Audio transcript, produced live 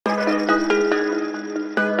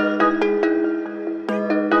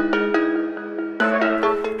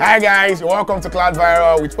Hi guys, welcome to Clout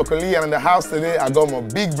Viral with Poco Lee, and in the house today I got my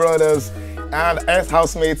big brothers and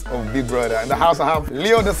ex-housemates of Big Brother. In the house I have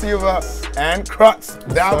Leo Dasilva and Clout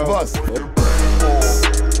down bus.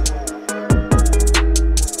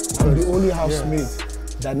 I'm the only housemate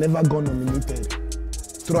that never got nominated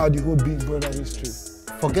throughout the whole Big Brother history.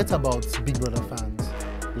 Forget about Big Brother fans,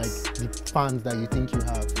 like the fans that you think you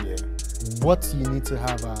have. Yeah. What you need to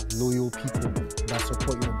have are loyal people that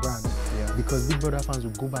support your brand. Yeah. Because Big Brother fans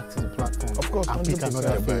will go back to the platform Of course, and pick 100%.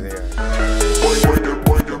 another thing.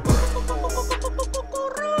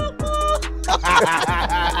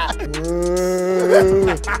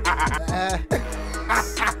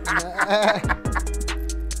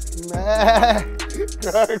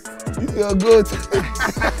 You're good.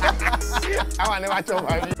 I will never chop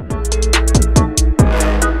my meat.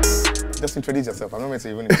 Just introduce yourself. I'm not meant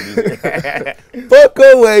to even introduce you.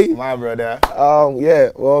 Poco Lee. My brother.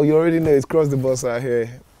 Yeah, well, you already know it's Cross the Bus out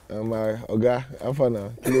here. My Oga, I'm fine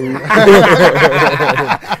now. Who be your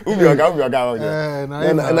guy? Who be your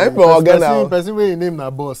guy? Person where you name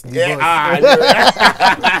na boss. Yeah.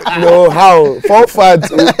 No, how?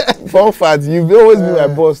 Fun fact, you've always been my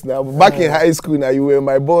boss now. But back in high school now, you were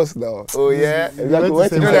my boss now. Oh yeah. Exactly. Don't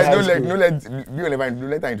let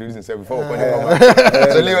her introduce himself before.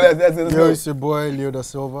 So Leo, let's Yo, it's your boy Leo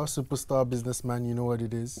Dasilva, superstar businessman. You know what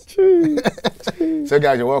it is. So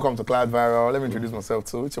guys, you're welcome to Clout Viral. Let me introduce myself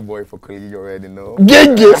too. It's your boy Poco Lee, you already know.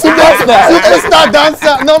 Genge, superstar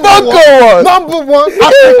dancer, number one,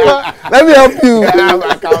 Africa. Let me help you.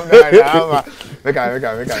 Calm down. Make I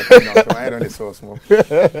calm down. So my head on the source more.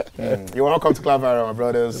 You're welcome to Clout Viral, my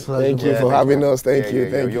brothers. Thank you for having us. Thank you.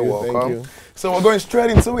 You're welcome. So we're going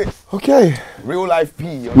straight into it. Okay. Real life P.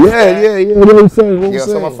 Yeah. What I'm saying.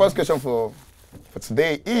 So my first question for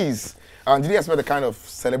today is, did you expect the kind of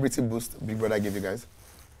celebrity boost Big Brother gave you guys?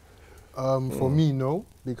 For me, no,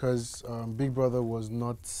 because Big Brother was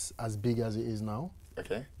not as big as it is now.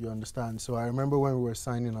 Okay. You understand? So I remember when we were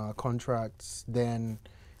signing our contracts, then,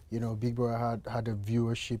 you know, Big Brother had a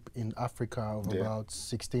viewership in Africa of about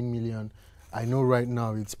 16 million. I know right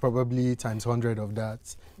now it's probably times 100 of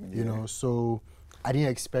that, you know, so I didn't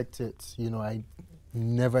expect it. You know, I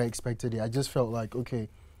never expected it. I just felt like, okay,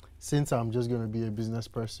 since I'm just going to be a business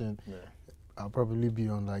person, I'll probably be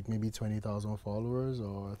on like maybe 20,000 followers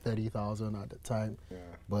or 30,000 at the time. Yeah.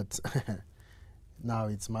 But now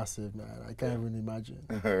it's massive, man. I can't even imagine.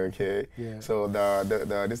 Okay. Yeah. So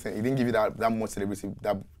this thing, it didn't give you that much celebrity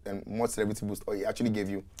boost, or it actually gave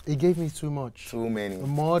you? It gave me too much. Too many.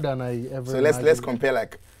 More than I ever. So let's compare,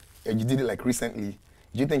 like you did it like recently.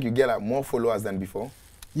 Do you think you get like more followers than before?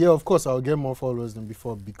 Yeah, of course I'll get more followers than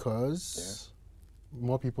before because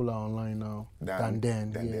more people are online now than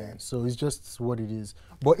then. So it's just what it is.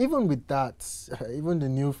 But even with that, even the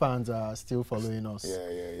new fans are still following us.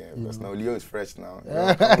 Yeah. Because now Leo is fresh now.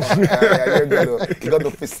 You're good. You got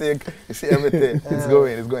the physique, you see everything. It's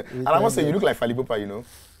going. And I must say, you look like Fally Ipupa, you know.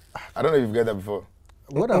 I don't know if you've got that before.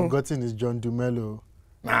 What I've gotten is John Dumelo.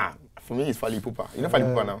 Nah, for me it's Fally Ipupa. You know Fally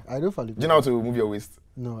Ipupa now? I know Fally Ipupa. Do you know how to move your waist?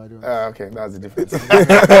 No, I don't. Okay, that's the difference.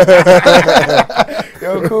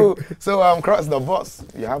 Yo, cool. So, Cross the boss.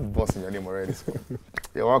 You have boss in your name already. So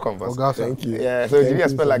you're welcome, boss. Oh, thank you. Yeah. So, did you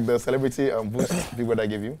expect like the celebrity boost Big Brother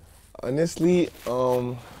gave you? Honestly,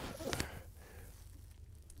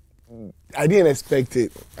 I didn't expect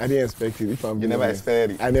it. If I'm never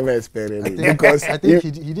expected it. I never expected it because I think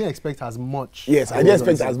he didn't expect as much. Yes, I didn't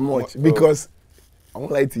expect as much because I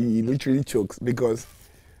won't lie to you, he literally chokes because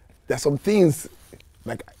there's some things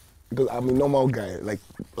like because I'm a normal guy, like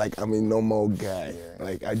I'm a normal guy. Yeah.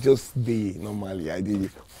 Like I just be normally. I did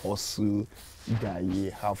hustle,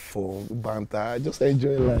 have fun, banter. I just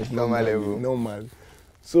enjoy life. Normal.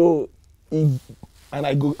 So, and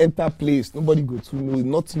I go enter place. Nobody go to know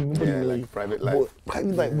nothing. Nobody know like private life.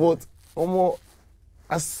 But almost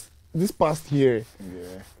as this past year,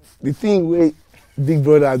 the thing where Big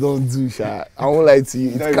Brother don't do, I won't lie to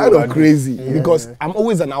you. It's kind of crazy because I'm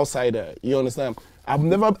always an outsider. You understand? I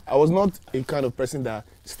was not a kind of person that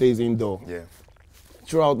stays indoor. Yeah.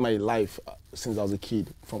 Throughout my life, since I was a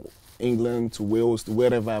kid, from England to Wales to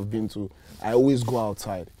wherever I've been to, I always go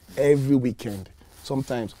outside every weekend,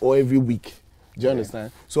 sometimes, or every week. Do you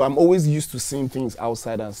understand? So I'm always used to seeing things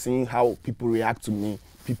outside and seeing how people react to me,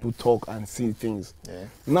 people talk and see things. Yeah.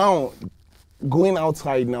 Now, going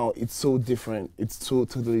outside now, it's so different. It's so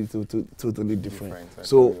totally different.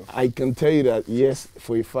 So I can tell you that, yes,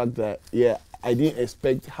 for a fact that, I didn't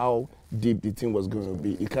expect how deep the thing was going to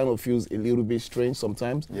be. It kind of feels a little bit strange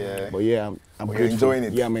sometimes. Yeah. But I'm you're enjoying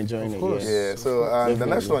it. Yeah, I'm enjoying it. Yeah. So the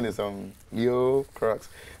next one is Leo Crux.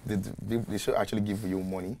 Did the show actually give you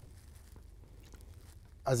money?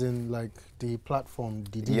 As in, like, the platform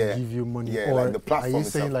didn't give you money? Yeah, or like the platform are you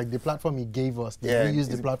itself. saying, like, the platform he gave us, did we use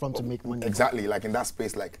the platform to make money? Exactly, like in that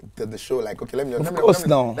space, like the show, like, okay, let me Of let course me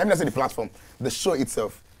now. let me not say the platform. The show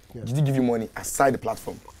itself, Yeah. did it give you money aside the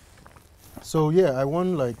platform? So, yeah, I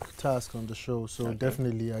won, like, tasks on the show. So,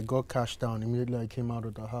 definitely, I got cash down immediately I came out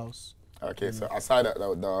of the house. Okay, so aside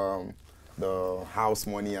the house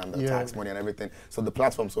money and the tax money and everything, so the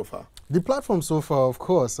platform so far? The platform so far, of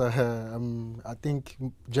course, I think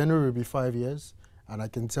January will be 5 years, and I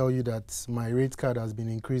can tell you that my rate card has been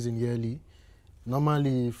increasing yearly.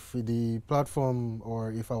 Normally, if the platform,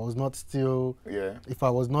 or if I was not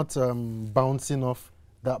bouncing off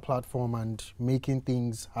that platform and making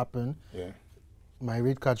things happen, my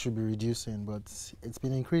rate card should be reducing, but it's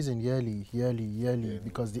been increasing yearly,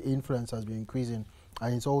 because the influence has been increasing.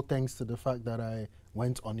 And it's all thanks to the fact that I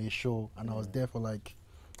went on a show and I was there for like,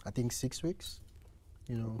 I think 6 weeks,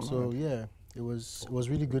 you know. So yeah, it was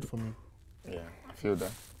really good for me. Yeah, I feel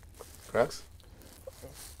that. Cracks?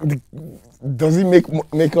 Does it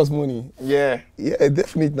make us money? Yeah. Yeah,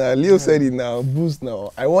 definitely. Now Leo said it now. Boost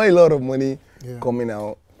now. I want a lot of money coming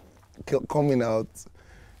out.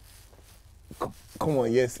 Come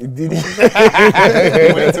on, yes, it did. Too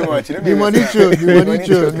much. The money show.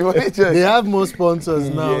 They have more sponsors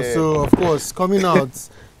now, so of course, coming out,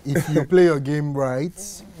 if you play your game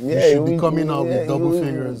right, you should be coming out with double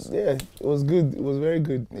figures. Yeah, it was good. It was very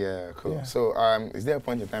good. Yeah, cool. Yeah. So, is there a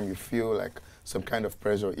point in time you feel like some kind of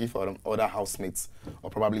pressure if other housemates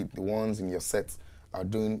or probably the ones in your set are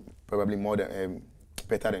doing probably more than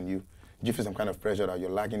better than you? Do you feel some kind of pressure that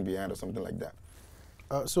you're lagging behind or something like that?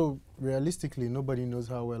 So realistically, nobody knows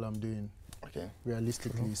how well I'm doing. Okay.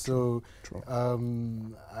 Realistically, so I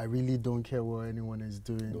really don't care what anyone is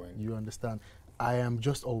doing. You understand? I am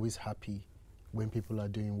just always happy when people are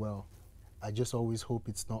doing well. I just always hope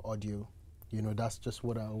it's not audio. You know, that's just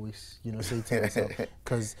what I always, say to myself.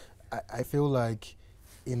 Because I feel like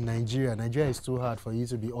in Nigeria is too hard for you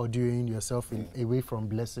to be audioing yourself away from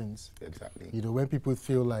blessings. Exactly. You know, when people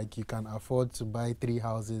feel like you can afford to buy 3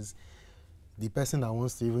 houses, the person that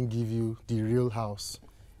wants to even give you the real house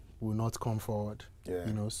will not come forward. Yeah.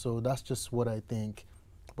 You know, so that's just what I think.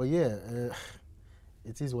 But yeah,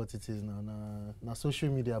 it is what it is now. Now social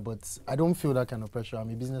media, but I don't feel that kind of pressure.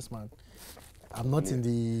 I'm a businessman. I'm not in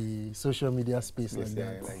the social media space like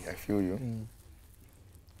that. Like, I feel you.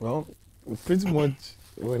 Well, pretty much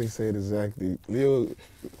what he said exactly. Leo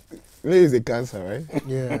is a cancer, right?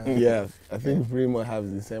 Yeah. Yeah, I think we pretty much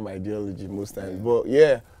have the same ideology most times. But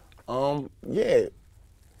yeah, I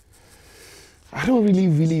don't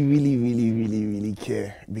really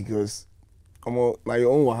care because like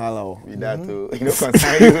your own wahala. With that too. You know,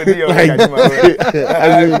 concern you do your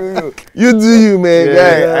work. You do you, man.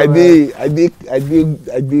 Yeah, I did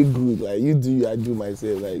good. Like you do you, I do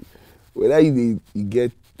myself. Like whether you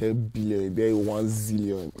get 10 billion, then 1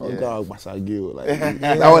 zillion. Like that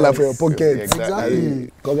one like for your pocket. Exactly.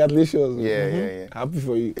 Congratulations. Yeah. Happy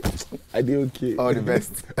for you. I did okay. All the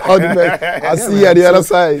best. All the best. I'll see you at the other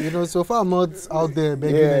side. You know, so far I'm not out there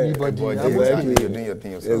begging anybody. Exactly. You're doing your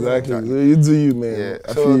thing yourself. Exactly. So you do you, man. Yeah.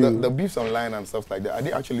 So the beefs online and stuff like that, are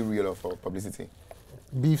they actually real or for publicity?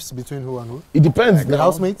 Beefs between who and who? It depends. Like the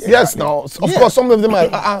housemates? Yes, now. Of course, some of them are.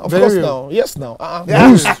 Of Very course, real. now. Yes, now.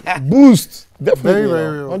 Boost. Definitely. Very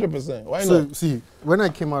real. 100%. Why So, not? see, when I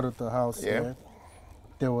came out of the house,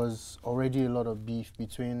 there was already a lot of beef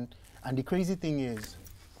between, and the crazy thing is,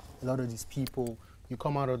 a lot of these people, you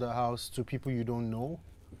come out of the house to people you don't know,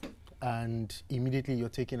 and immediately you're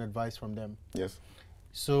taking advice from them. Yes.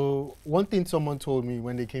 So, one thing someone told me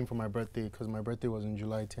when they came for my birthday, because my birthday was in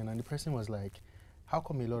July 10, and the person was like, how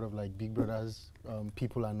come a lot of like Big Brother's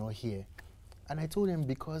people are not here? And I told him,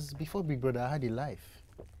 because before Big Brother, I had a life.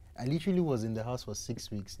 I literally was in the house for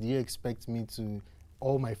 6 weeks. Do you expect me to,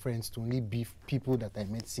 all my friends, to only beef people that I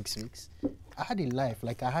met 6 weeks? I had a life,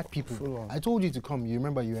 like I had people. I told you to come, you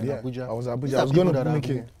remember you were in Abuja? I was Abuja. I was going to make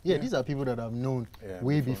it. Yeah, these are people that I've known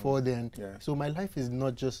way before then. Yeah. So my life is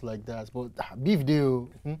not just like that. But beef deal,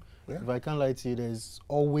 if I can't lie to you, there's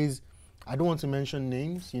always, I don't want to mention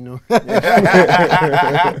names, you know. But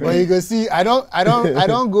you can see, I don't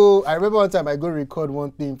go. I remember one time I go record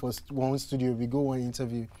one thing for one studio. We go one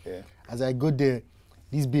interview. Yeah. As I go there,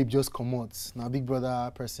 this babe just come out. Now Big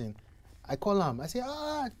Brother person. I call him. I say,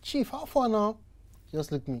 Chief, how far now? He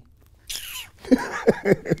just look me.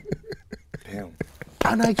 Damn.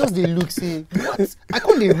 And I just look, say, what? I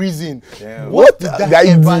call the reason. Damn. What did I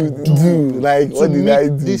ever do? Like, what did I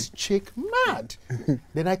do? This chick mad.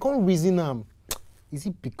 Then I can't reason is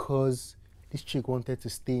it because this chick wanted to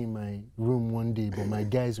stay in my room one day, but my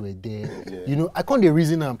guys were there? Yeah. You know, I can't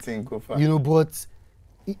reason Think of you know, but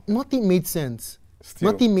nothing made sense.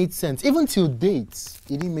 Still. Nothing made sense. Even till date,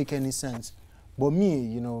 it didn't make any sense. But me,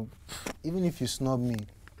 you know, even if you snub me,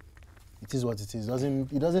 it is what it is.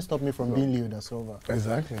 It doesn't stop me from being Leo Dasilva.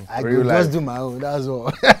 Exactly. I Real could life. just do my own, that's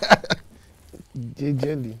all.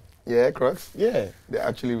 Jelly. Yeah, Crocs. Yeah. They're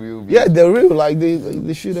actually real. Yeah, they're real. Like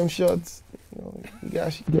they shoot them shots. You know, you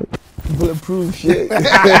gotta get bulletproof shit.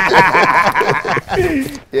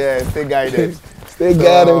 Yeah, stay guided. Stay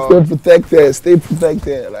guarded, stay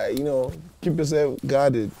protected. Like, you know, keep yourself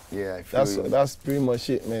guarded. Yeah, I feel you. That's pretty much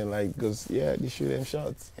it, man. Like, cause yeah, they shoot them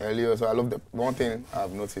shots. Yeah, Leo, so I love the one thing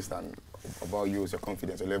I've noticed about you is your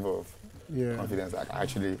confidence, your level of confidence. Like, I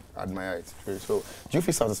actually admire it. So, do you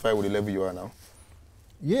feel satisfied with the level you are now?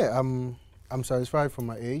 Yeah, I'm satisfied for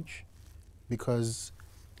my age because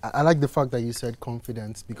I like the fact that you said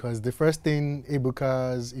confidence, because the first thing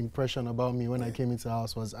Ebuka's impression about me when I came into the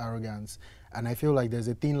house was arrogance. And I feel like there's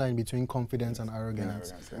a thin line between confidence and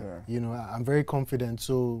arrogance. You know, I'm very confident,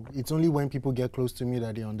 so it's only when people get close to me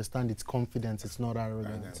that they understand it's confidence, it's not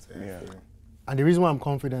arrogance. And the reason why I'm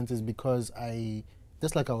confident is because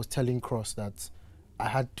just like I was telling Cross, that I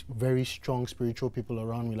had very strong spiritual people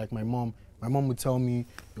around me, like my mom. My mom would tell me,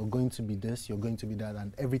 you're going to be this, you're going to be that,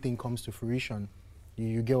 and everything comes to fruition.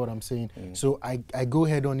 You get what I'm saying? So I go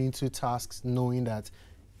head on into tasks knowing that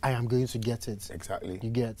I am going to get it. Exactly. You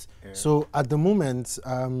get. Yeah. So at the moment,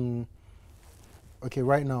 okay,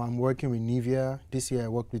 right now I'm working with Nivea. This year I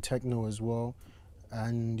worked with Techno as well.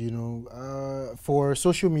 And, you know, for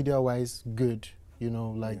social media wise, good. You know,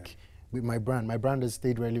 like with my brand has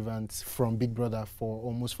stayed relevant from Big Brother for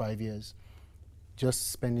almost 5 years.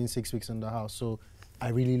 Just spending 6 weeks in the house. So I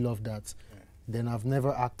really love that. Then I've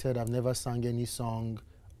never acted, I've never sang any song.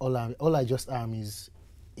 All I just am is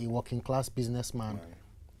a working class businessman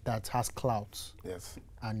that has clout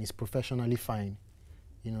and is professionally fine.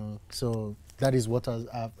 You know, so that is what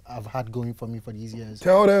I've had going for me for these years.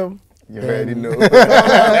 Tell them. You already know.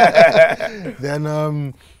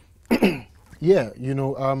 Then yeah, you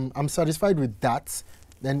know, I'm satisfied with that.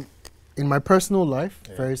 Then in my personal life,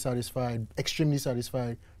 very satisfied, extremely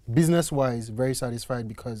satisfied. Business-wise, very satisfied,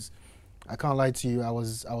 because I can't lie to you, I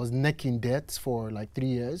was neck in debt for like 3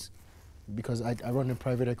 years because I run a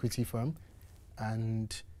private equity firm,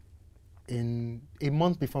 and in a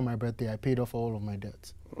month before my birthday, I paid off all of my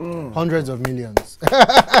debt. Hundreds of millions.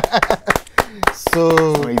 So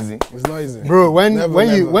It's not easy. It's not easy. Bro,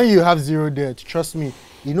 when you have zero debt, trust me,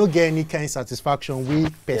 you don't get any kind of satisfaction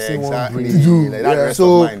with person won't bring. Like that rest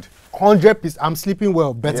So of mind. 100%, I'm sleeping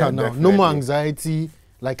well, better now. Definitely. No more anxiety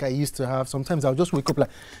like I used to have. Sometimes I'll just wake up like,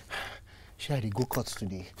 should I go cuts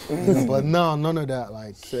today? You know, but now none of that.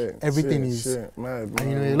 Like everything is. Mad,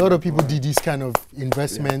 and you know, a lot of people did this kind of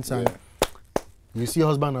investments, and you see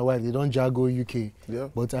husband and wife, they don't jago UK.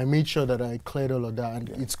 But I made sure that I cleared all of that, and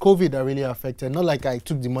it's COVID that really affected. Not like I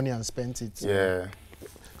took the money and spent it.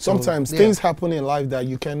 Sometimes things happen in life that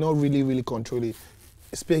you cannot really control it.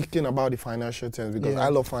 Speaking about the financial terms, because I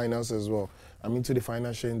love finance as well. I'm into the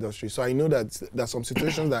financial industry, so I know that there's some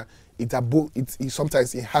situations that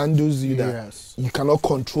sometimes it handles you that you cannot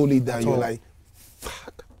control it. That you're like,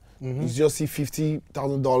 fuck. You just see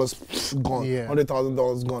 $50,000 gone,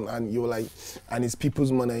 $100,000 gone, and you're like, and it's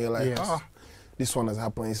people's money. And you're like, this one has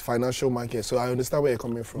happened. It's financial market, so I understand where you're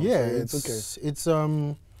coming from. Yeah, so it's okay. It's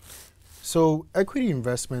so equity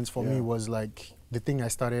investments for me was like the thing I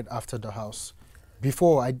started after the house.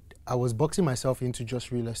 Before I was boxing myself into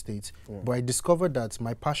just real estate, but I discovered that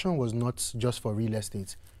my passion was not just for real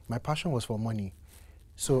estate. My passion was for money.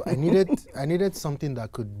 So I needed something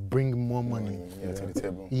that could bring more money to the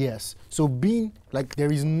table. Yes. So being like,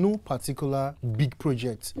 there is no particular big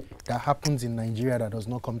project that happens in Nigeria that does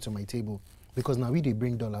not come to my table, because now they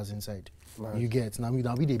bring dollars inside. You get now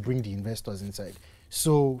they bring the investors inside.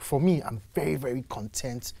 So for me, I'm very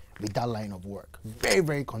content with that line of work.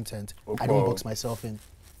 Very content. I don't box myself in.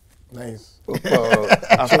 Nice.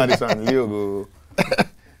 After this one, Leo go.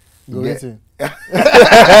 Go eating. You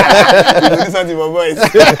listen to my voice.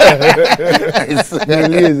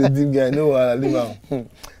 Leo is a deep guy. No, I leave out.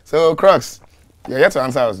 So, Crocs, you're here to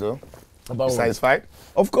answer us though. About satisfied?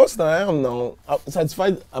 Of course, I am now. I'm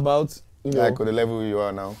satisfied about, you know, like with the level you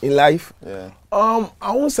are now in life. Yeah. I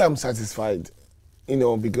won't say I'm satisfied, you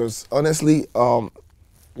know, because honestly,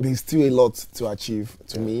 there's still a lot to achieve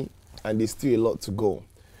to me, and there's still a lot to go.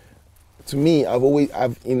 To me,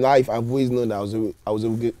 in life I've always known that I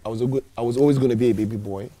was always going to be a baby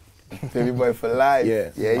boy. Baby boy for life.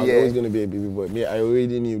 I was always going to be a baby boy. I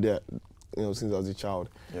already knew that, you know, since I was a child.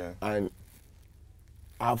 And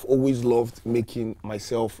I've always loved making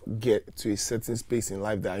myself get to a certain space in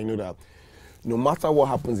life that I know that no matter what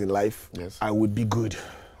happens in life, Yes. I would be good.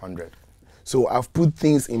 100. So I've put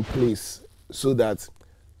things in place so that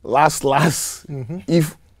last,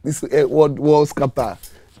 if this world scatter,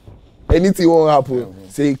 anything won't happen,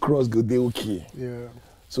 say cross go, they okay. Yeah.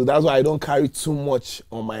 So that's why I don't carry too much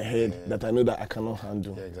on my head that I know that I cannot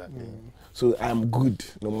handle. Yeah, exactly. So I'm good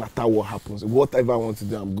no matter what happens. Whatever I want to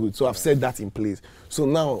do, I'm good. So I've set that in place. So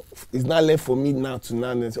now it's not left for me now to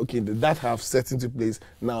now say, okay, that have set into place.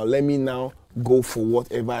 Now let me now go for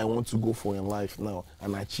whatever I want to go for in life now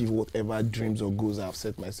and achieve whatever dreams or goals I've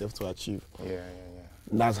set myself to achieve. Yeah.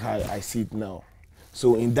 That's how I see it now.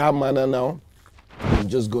 So in that manner now, I'm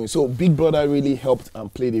just going. So Big Brother really helped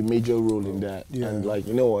and played a major role in that. Yeah. And like,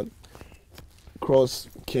 you know what? Cross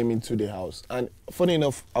came into the house. And funny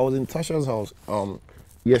enough, I was in Tasha's house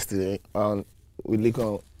yesterday and with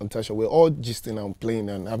Liko and Tasha. We're all gisting and playing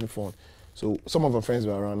and having fun. So some of our friends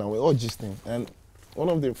were around and we're all gisting. And one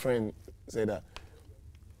of the friends said that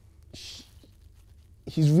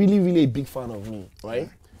he's really, really a big fan of me, right?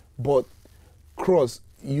 But Cross,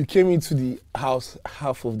 you came into the house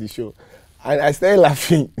half of the show. And I started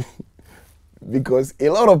laughing because a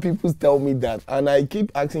lot of people tell me that. And I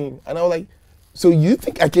keep asking, and I was like, so you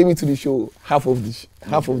think I came into the show half of the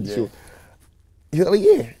show? He was like,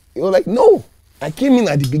 yeah. He was like, no, I came in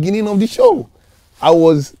at the beginning of the show. I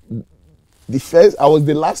was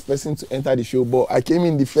the last person to enter the show, but I came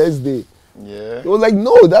in the first day. Yeah. He was like,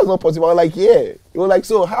 no, that's not possible. I was like, yeah. He was like,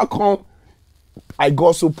 so how come I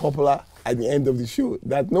got so popular at the end of the show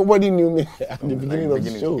that nobody knew me at the beginning of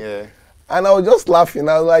the show? Yeah. And I was just laughing.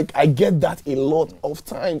 I was like, I get that a lot of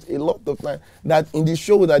times. That in the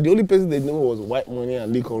show, that the only person they knew was White Money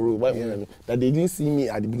and Liko Road. Money, that they didn't see me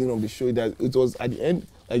at the beginning of the show. That it was at the end,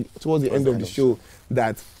 like towards the end of the show,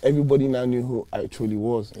 that everybody now knew who I truly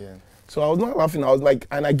was. Yeah. So I was not laughing. I was like,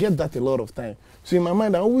 and I get that a lot of time. So in my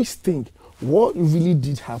mind, I always think, what really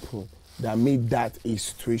did happen that made that a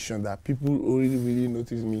situation that people really, really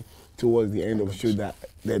noticed me towards the end of the show, that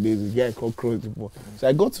there's a guy called Cross. So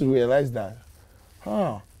I got to realize that,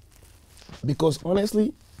 because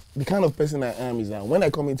honestly, the kind of person I am is that when I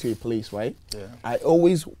come into a place, right, I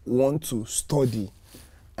always want to study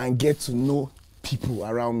and get to know people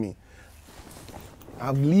around me.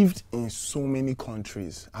 I've lived in so many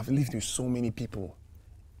countries. I've lived with so many people.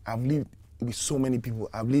 I've lived with so many people.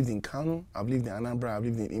 I've lived in Kano, I've lived in Anambra, I've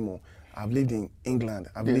lived in Imo, I've lived in England,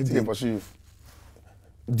 I've lived in...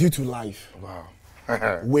 Due to life. Wow.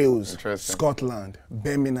 Wales, Scotland,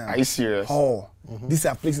 Birmingham, Are you serious? Hull. These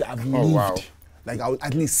are places I've lived. Wow. Like I was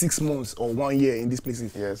at least 6 months or 1 year in these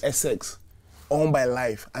places. Yes. Essex, all my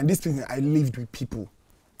life. And these things, I lived with people.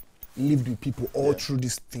 All through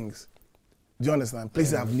these things. Do you understand?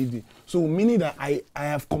 Places I've lived in. So meaning that I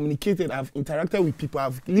have communicated, I've interacted with people,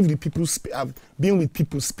 I've lived with people, I've been with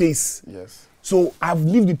people's space. Yes. So I've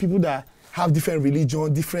lived with people that have different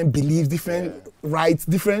religion, different beliefs, different rights,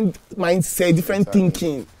 different mindset, different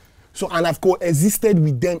thinking. So, and I've coexisted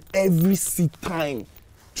with them every time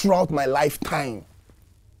throughout my lifetime.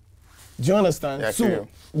 Do you understand? Yeah, Do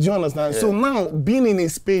you understand? Yeah. So now, being in a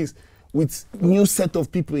space with new set of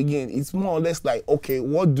people again, it's more or less like, okay,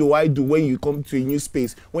 what do I do when you come to a new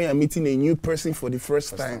space, when you're meeting a new person for the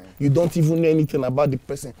first time, you don't even know anything about the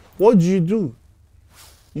person. What do?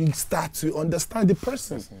 You start to understand the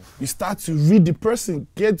person. You start to read the person,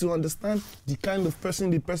 get to understand the kind of person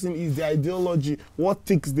the person is, the ideology, what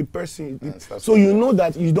takes the person. So you know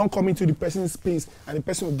that you don't come into the person's space and the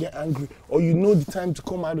person will get angry, or you know the time to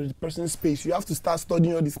come out of the person's space. You have to start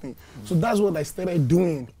studying all these things. So that's what I started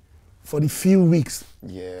doing for the few weeks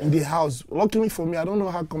in the house. Luckily for me, I don't know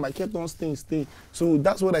how come I kept on staying. So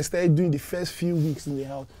that's what I started doing the first few weeks in the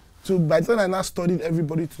house. So by the time I now studied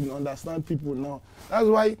everybody to understand people now, that's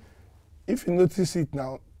why, if you notice it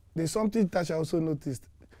now, there's something Tasha also noticed.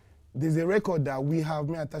 There's a record that we have,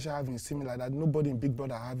 me and Tasha having similar, that nobody in Big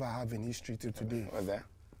Brother ever have in history till today. What's that?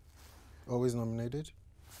 Always nominated?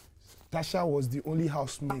 Tasha was the only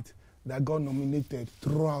housemate that got nominated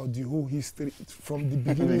throughout the whole history, from the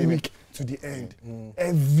beginning week to the end.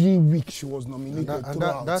 Every week she was nominated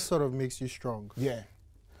throughout. That sort of makes you strong. Yeah.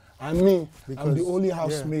 And me, I'm the only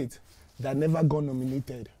housemate that never got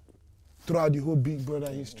nominated throughout the whole Big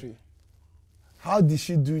Brother history. How did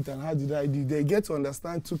she do it and how did I do it? They get to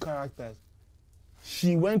understand two characters.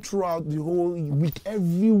 She went throughout the whole week.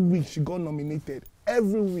 Every week she got nominated.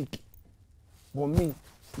 Every week. But me,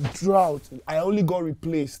 throughout, I only got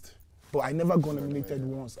replaced. But I never got nominated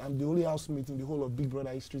once. I'm the only housemate in the whole of Big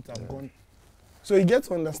Brother history that I've gone. So you get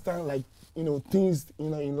to understand, like, things,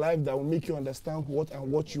 in life that will make you understand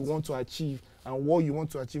what you want to achieve and what you want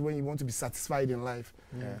to achieve when you want to be satisfied in life.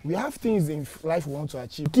 Yeah. We have things in life we want to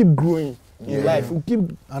achieve. We keep growing in life. We keep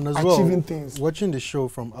and as achieving well, things. Watching the show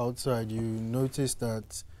from outside, you notice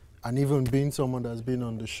that, and even being someone that's been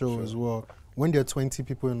on the show as well, when there are 20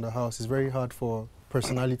 people in the house, it's very hard for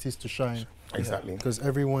personalities to shine. Exactly. Because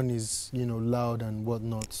everyone is, you know, loud and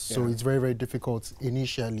whatnot. So it's very, very difficult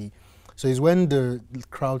initially. So it's when the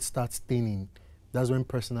crowd starts thinning, that's when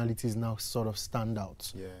personalities now sort of stand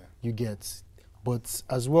out. Yeah. You get. But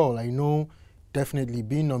as well, I know definitely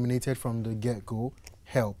being nominated from the get-go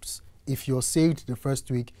helps. If you're saved the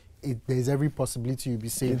first week, there's every possibility you'll be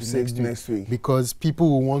saved the next week. Because people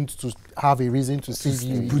will want to have a reason to save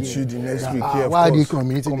you. Put you the next week. Why are they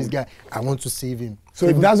nominating this guy? I want to save him.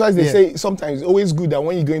 So that's why they say sometimes it's always good that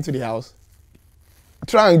when you go into the house,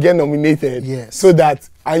 try and get nominated, so that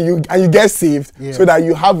and you get saved, so that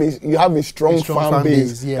you have a strong fan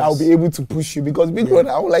base that will be able to push you. Because Big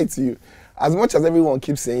Brother, I won't lie to you, as much as everyone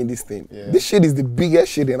keeps saying this thing, this shit is the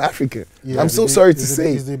biggest shit in Africa. I'm so sorry to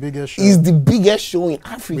say, it's the biggest show. It's the biggest show in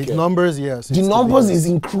Africa. With numbers, yes. The numbers is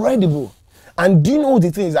incredible. And do you know the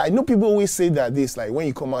things? I know people always say that this, like when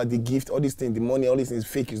you come out, the gift, all these things, the money, all these things,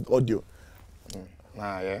 fake is audio.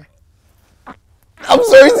 Yeah. I'm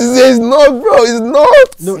sorry to say, it's not, bro. It's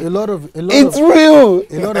not. No, it's real.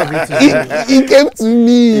 A lot of it is He came to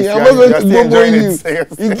me. I'm not going to bumble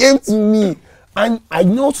you. He came to me. And I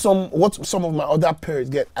know what some of my other parents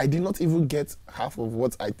get. I did not even get half of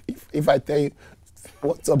what if I tell you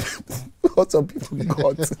what some people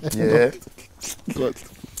got. Yeah. But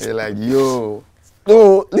they're like, yo.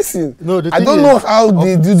 No, listen. No, I don't know how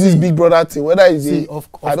they do this Big Brother thing. Whether it's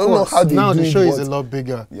I don't know how they do it. Now the show is a lot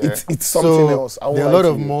bigger. Yeah. It's something else. There are a lot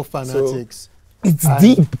of more fanatics. It's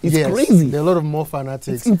deep. It's crazy. There are a lot of more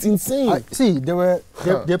fanatics. It's insane. There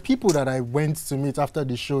are people that I went to meet after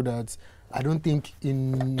the show that I don't think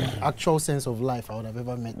in actual sense of life I would have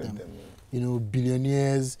ever met them. You know,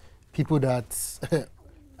 billionaires, people that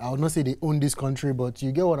I would not say they own this country, but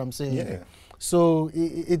you get what I'm saying. Yeah. So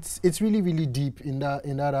it's really, really deep in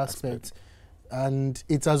that aspect. And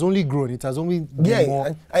it has only grown. It has only been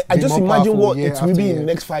more. I just imagine what it will be in the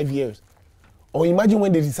next 5 years. Or imagine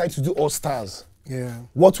when they decide to do All Stars. Yeah.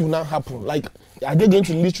 What will now happen? Like, are they going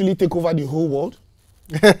to literally take over the whole world?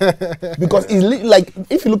 Because it's like,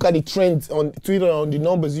 if you look at the trends on Twitter, on the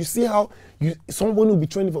numbers, you see how someone will be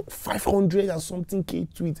trending for 500 and something K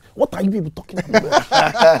tweets. What are you people talking about?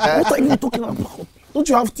 What are you talking about? Don't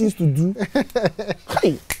you have things to do?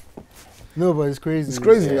 Hey. No, but it's crazy. It's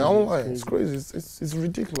crazy. I don't lie. It's crazy. It's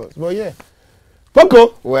ridiculous. But yeah.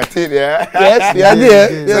 Poco. What's it, yeah? Yes, yeah.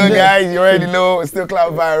 So guys, you already know, it's still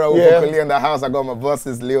Clout Viral with Poco Lee in the house. I got my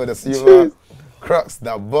bosses, Leo Dasilva, Crux,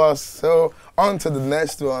 the boss. So on to the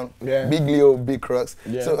next one. Yeah. Big Leo, Big Crux.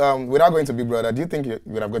 Yeah. So without going to Big Brother, do you think you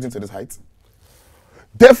would have gotten to this height?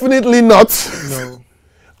 Definitely not. No.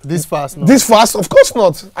 This fast, no. This fast? Of course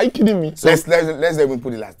not. Are you kidding me? So let's even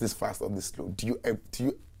put it like this fast or this slow. Do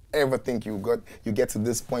you ever think you get to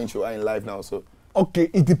this point you are in life now? So okay,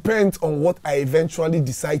 it depends on what I eventually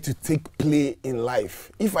decide to take play in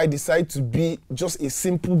life. If I decide to be just a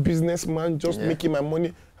simple businessman, just making my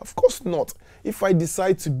money, of course not. If I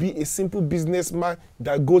decide to be a simple businessman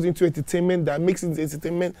that goes into entertainment, that makes it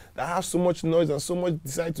entertainment, that has so much noise and so much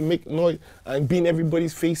decide to make noise and be in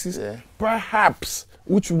everybody's faces, perhaps,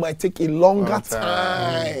 which might take a longer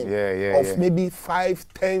time of maybe 5,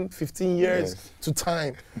 10, 15 years to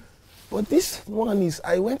time. But this one is,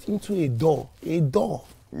 I went into a door, a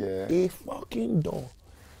fucking door.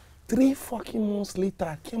 3 fucking months later,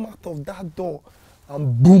 I came out of that door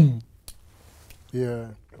and boom. Yeah.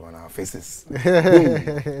 On our faces.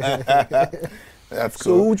 That's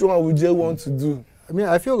cool. So which one would you want to do? I mean,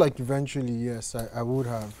 I feel like eventually, yes, I would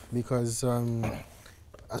have. Because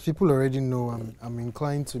as people already know, I'm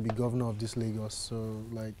inclined to be governor of this Lagos. So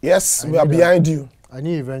like, yes, we are behind you. I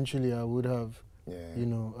knew eventually I would have. Yeah. You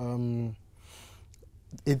know,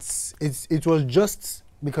 it was just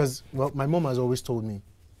because, well, my mom has always told me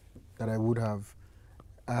that I would have,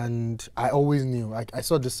 and I always knew. I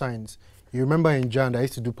saw the signs. You remember in Jan, I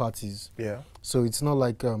used to do parties. Yeah. So it's not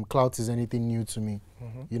like Clout is anything new to me.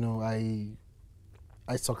 You know,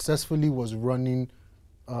 I successfully was running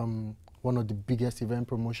one of the biggest event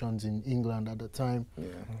promotions in England at the time,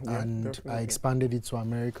 and I expanded it to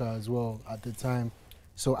America as well at the time.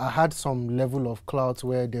 So I had some level of clout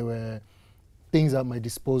where there were things at my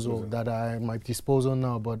disposal that are at my disposal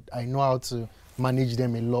now, but I know how to manage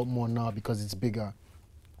them a lot more now because it's bigger.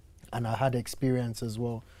 And I had experience as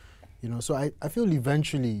well. You know, so I feel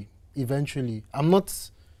eventually, I'm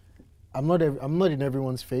not in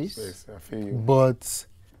everyone's face. Yes, I feel you. But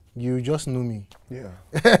you just knew me. Yeah.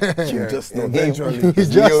 You just know. Eventually. You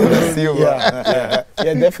just know. Dasilva.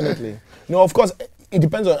 Yeah, definitely. No, of course, it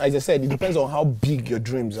depends on, as I said, it depends on how big your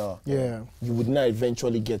dreams are. Yeah. You would not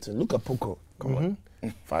eventually get to. Look at Poco. Come on.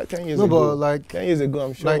 10 years No, ago. but like 10 years ago,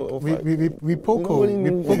 I'm sure. like or we five- Poco, nobody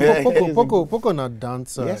knew. Poco not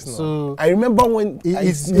dancer. Yes, no. So I remember when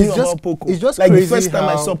it's I knew just- about Poco. it's just like the crazy first time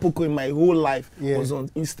I how- saw Poco in my whole life Yeah. was on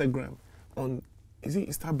Instagram. On is it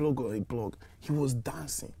Instablog or a blog? He was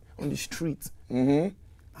dancing on the street, and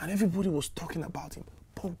everybody was talking about him.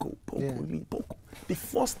 Poco Yeah. Lee, Poco. The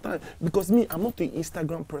first time, because me, I'm not an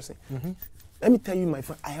Instagram person. Let me tell you, my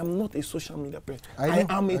friend, I am not a social media person. I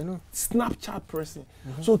am a Snapchat person.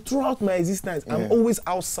 So throughout my existence, I'm always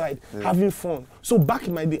outside having fun. So back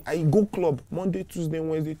in my day, I go club Monday, Tuesday,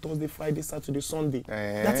 Wednesday, Thursday, Friday, Saturday, Sunday.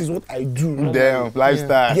 That is what I do. Damn,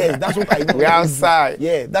 lifestyle. Yes, that's what I do. We're outside.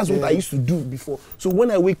 Yeah, that's what I used to do before. So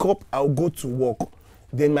when I wake up, I'll go to work.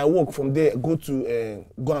 Then my work from there, go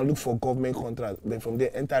and look for government contracts. Then from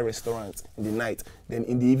there, enter restaurants in the night. Then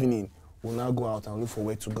in the evening, we'll now go out and look for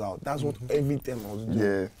where to go out. That's what every time I was doing.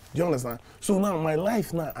 Yeah. Do you understand? So now my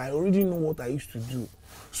life now, I already know what I used to do.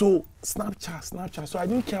 So Snapchat. So I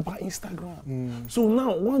didn't care about Instagram. So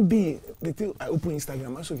now one day, I open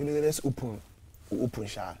Instagram. I said, okay, let's open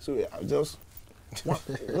Sha. So I just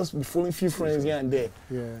be following a few friends here and there.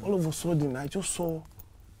 Yeah. All of a sudden, I just saw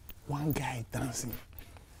one guy dancing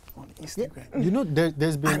on Instagram. you know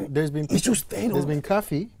there's been It just stayed there's on. been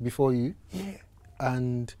Kafi before you. Yeah.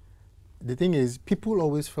 And the thing is, people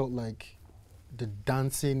always felt like the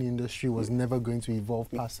dancing industry was never going to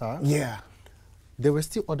evolve past her. Yeah. There were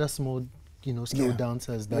still other small, skilled Yeah.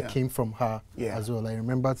 dancers that Yeah. came from her Yeah. as well. I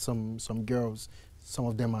remember some girls, some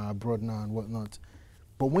of them are abroad now and whatnot.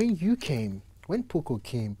 But when Poco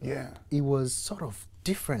came, Yeah. it was sort of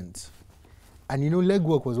different. And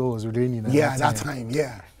legwork was what was reigning at Yeah, that that time. time,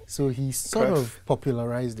 yeah. So he sort Cross. of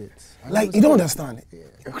popularized it. And Like, you don't understand.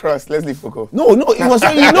 Cross, let's leave Poco. No, it was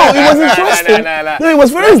interesting. Nah. No, it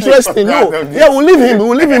was very Let's leave interesting. Poco No, out of this. yeah,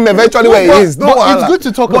 we'll leave him eventually where he is. No, but it's good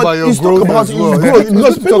to talk about your growth as well. Because Yeah, it's good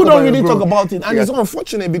because to people talk about don't really your talk growth. about it, and it's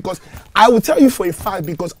unfortunate because I will tell you for a fact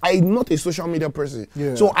because I'm not a social media person.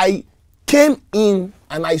 Yeah. So I came in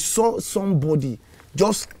and I saw somebody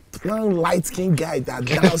just one light-skinned guy that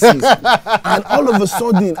dances, and all of a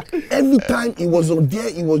sudden, every time he was on there,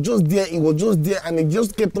 he was just there, and he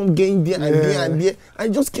just kept on getting there and there and there, and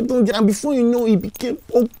he just kept on there, and before you know, he became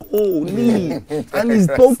Poco Lee, and he's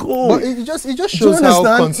Poco. But it just Do you shows how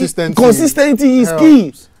understand? consistency is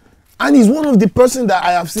key. And he's one of the person that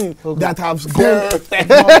I have seen that have gone.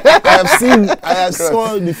 I have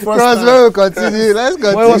saw the first time. Let's continue. Let's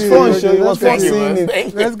continue. Well, it was fun, sure. It was fun seeing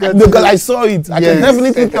it. Let's continue. Because I saw it. I can Yes.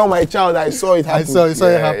 definitely tell my child I saw it happen. I saw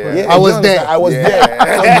it happen. yeah. I was do you there. understand? I was Yeah.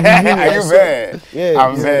 there. Are you there? Yeah,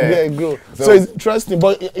 I'm there. Yeah, grow. So it's interesting,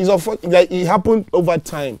 but it's like it happened over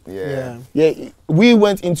time. Yeah. Yeah, we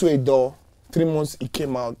went into a door. 3 months, it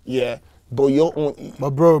came out. Yeah, but your own. But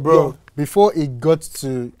bro, Yo. before it got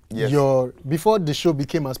to Yes. before the show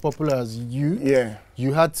became as popular as you, Yeah.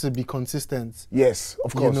 you had to be consistent. Yes,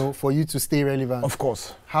 of course. For you to stay relevant. Of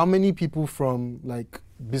course. How many people from like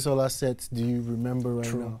Bisola sets do you remember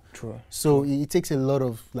right now? True. So it takes a lot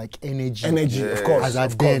of like energy. Energy, of Yeah. course. As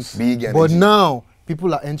at of then. course. Big energy. But now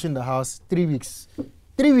people are entering the house 3 weeks.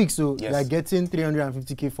 3 weeks, so Yes. they're getting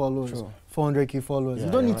 350k followers, True. 400k followers. Yeah,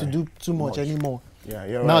 you don't you're need to right. do too much anymore. Yeah,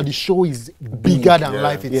 you're Now right. the show is bigger than Yeah.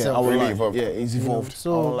 life Yeah, itself. our really life. evolved. Yeah, it's evolved.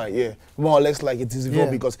 so- Our life, yeah, more or less like it is evolved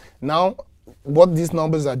Yeah. because now what these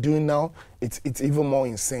numbers are doing now, it's even more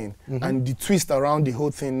insane. And the twist around the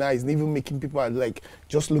whole thing now is even making people are like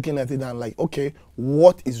just looking at it and like, okay,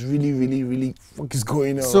 what is really fuck is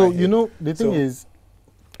going on? So right here? the thing So- is,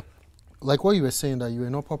 like what you were saying that you were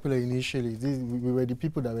not popular initially. We were the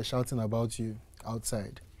people that were shouting about you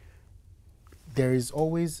outside. There is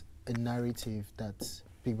always a narrative that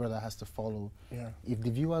Big Brother has to follow. Yeah. If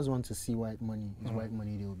the viewers want to see white money, it's white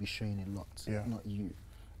money. They will be showing a lot, Yeah. not you.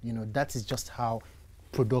 That is just how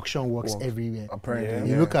production works everywhere. Apparently,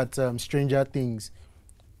 You yeah. look at Stranger Things.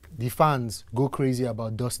 The fans go crazy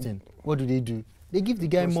about Dustin. What do? They give the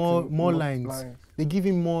guy more more lines. lines. They give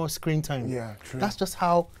him more screen time. Yeah, true. That's just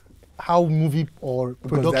how movie or because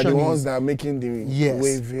they're production the ones is. that are making the Yes,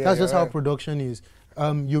 wave. Yeah, that's just you're how right. production is.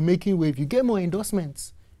 You're making wave. You get more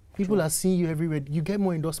endorsements. People are seeing you everywhere. You get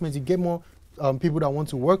more endorsements. You get more people that want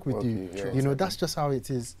to work with you. yeah. That's just how it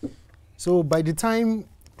is. So by the time,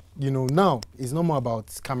 now it's no more about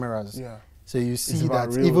cameras. Yeah. So you see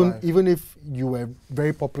about that real life. even if you were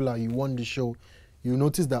very popular, you won the show, you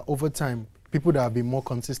notice that over time, people that have been more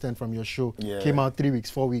consistent from your show Yeah. came out 3 weeks,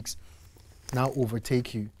 4 weeks, now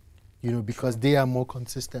overtake you. you know, because they are more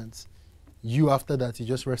consistent. You, after that, you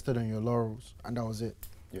just rested on your laurels, and that was it.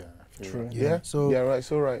 Yeah. True. Yeah. Yeah. So yeah, right.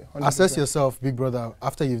 So right. 100%. assess yourself, big brother,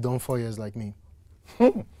 after you've done 4 years like me.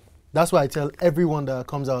 That's why I tell everyone that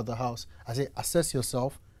comes out of the house, I say, assess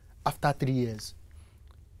yourself after 3 years.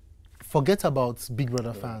 Forget about Big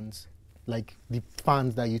Brother fans, like the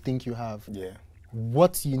fans that you think you have. Yeah.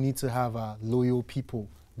 What you need to have are loyal people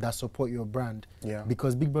that support your brand. Yeah.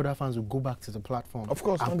 Because Big Brother fans will go back to the platform. Of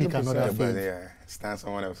course, and pick 100%. another But fave. yeah, stand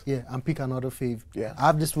someone else. Yeah, and pick another fave. Yeah. I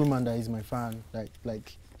have this woman that is my fan,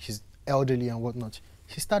 like she's elderly and whatnot.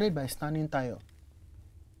 She started by standing tire.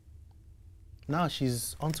 Now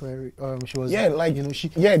she's onto her. She was. Yeah, like you know, she.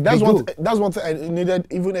 Yeah, they go. that's one thing I needed.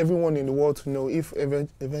 Even everyone in the world to know. If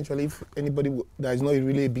eventually, if anybody that is not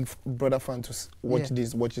really a Big Brother fan to watch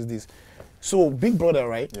this, watches this. So Big Brother,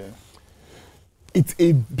 right? Yeah. It's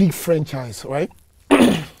a big franchise, right?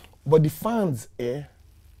 But the fans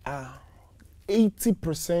are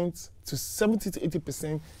 80% to 70 to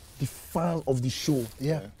 80% the fans of the show.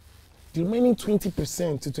 Yeah. The remaining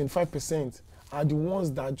 20% to 25% are the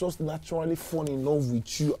ones that just naturally fall in love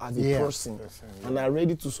with you as a person and are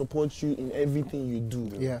ready to support you in everything you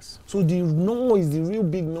do. Yes. So the noise, the real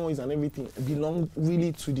big noise and everything belong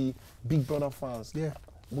really to the Big Brother fans. Yeah.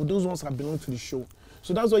 But those ones have belonged to the show.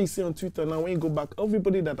 So that's why you see on Twitter now, when you go back,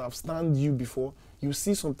 everybody that have stand you before, you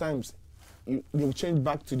see sometimes they'll change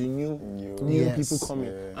back to the new people coming.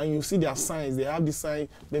 Yeah. And you see their signs. They have the sign,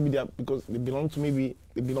 maybe they are, because they belong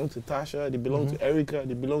to Tasha, they belong to Erica,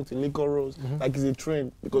 they belong to Nico Rose. Like it's a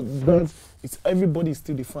trend. Because it's everybody is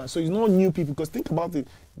still the fan. So it's not new people. Because think about it,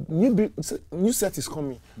 new set is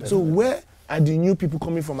coming. Definitely. So where are the new people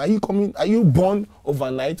coming from? Are you born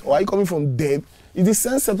overnight, or are you coming from dead? It's the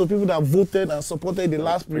same set of people that voted and supported the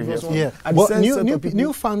last previous one. Yeah. But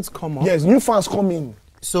new fans come up. Yes, new fans come in.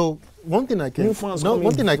 So one thing I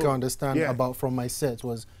can understand about from my set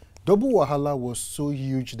was Double Wahala was so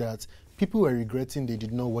huge that people were regretting they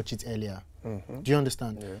did not watch it earlier. Do you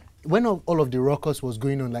understand? Yeah. When all of the ruckus was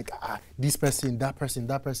going on, like this person, that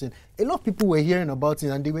person, a lot of people were hearing about it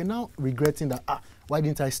and they were now regretting that why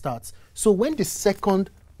didn't I start? So when the second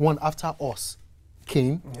one after us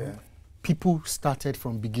came, people started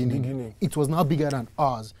from beginning. It was now bigger than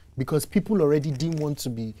ours because people already didn't want to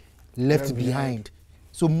be left behind.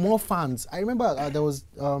 So more fans. I remember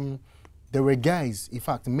there were guys, in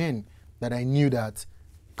fact, men that I knew that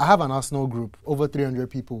I have an Arsenal group, over 300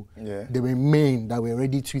 people. Yeah. There were men that were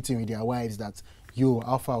already tweeting with their wives that, yo,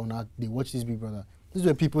 Alpha or not, they watch this Big Brother. These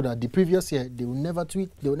were people that the previous year, they will never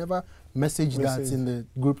tweet, they will never message that in the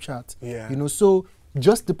group chat. Yeah. You know, so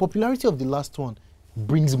just the popularity of the last one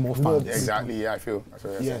brings more fans. Exactly, yeah, I feel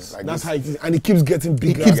yes, like that's how it is. And it keeps getting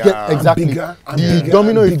bigger. Exactly. Bigger and the bigger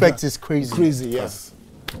domino and effect is crazy. Crazy, yes.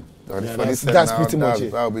 That's pretty much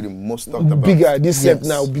it. That will be the most talked about. Bigger, this set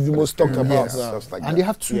now will be the most talked about now. Like and they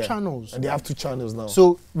have two channels. And they have two channels now.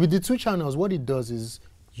 So with the two channels, what it does is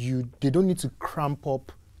they don't need to cramp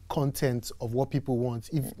up content of what people want.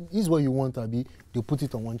 If this is what you want, Abi, they'll put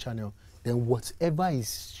it on one channel. Then whatever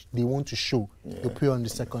is they want to show, they'll put it on the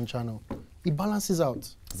second channel. It balances out.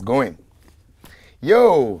 It's going.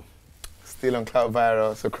 Yo, still on Clout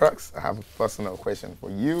Viral. So Crux, I have a personal question for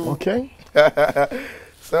you. Okay.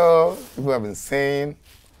 So people have been saying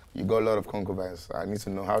you got a lot of concubines. I need to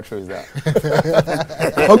know how true is that.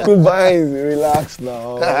 Concubines, relax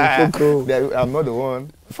now. I'm not the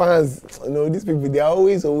one. Fans, these people, they are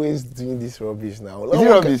always doing this rubbish now. Is it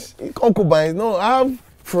rubbish? Concubines, no, I have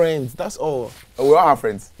friends, that's all. Oh, we all have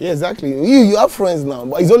friends? Yeah, exactly. You have friends now,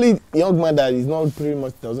 but it's only a young man that is not pretty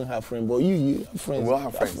much doesn't have friends, but you have friends. We all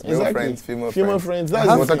have friends. Exactly. Male friends, female friends. That's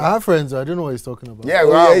I have friends, I don't know what he's talking about. Yeah,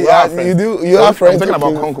 we have friends. You do. You have friends. I'm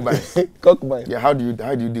talking about concubines. Concubines. Yeah, how do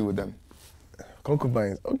you deal with them?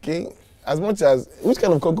 Concubines, okay. As much as, which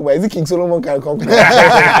kind of concubine? Is it King Solomon kind of concubine?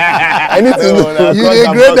 I need to know. You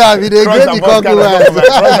degrade them, you degrade the concubine.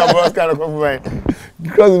 Cross the boss kind of concubine.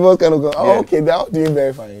 Cross the boss kind of concubine. Oh, okay, they're all doing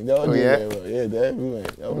very fine. They're all doing very well. Yeah, they're everywhere.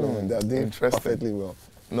 They're doing perfectly well.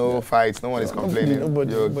 No fights, no one is complaining.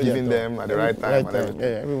 You're giving them at the right time. Yeah,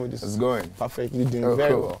 everyone just is going. Perfectly doing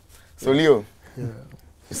very well. So Leo, you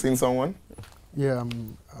seen someone? Yeah,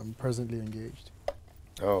 I'm presently engaged.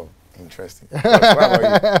 Oh. Interesting. What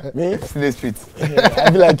about you? Me? See the streets. I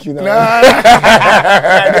be like you now. You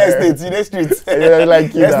the streets. I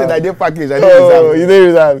like you now. I did package. You did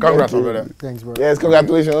reserve. Congrats, brother. Thanks, bro. Yes,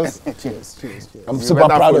 congratulations. Cheers. I'm super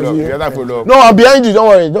proud of you. No, I'm behind you. Don't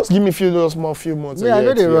worry. Just give me a few months. Yeah, I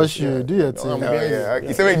know they rush you. Do your thing.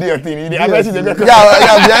 You say, do your thing. I'm behind you.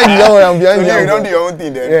 Don't worry. I'm behind you. You don't do your own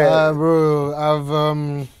thing then. Bro, I've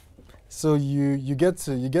So you get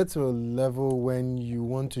to a level when you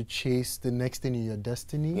want to chase the next thing in your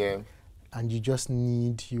destiny. Yeah. And you just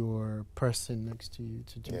need your person next to you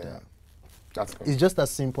to do that. That's cool. It's just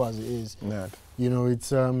as simple as it is. Yeah. You know,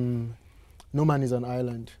 it's no man is an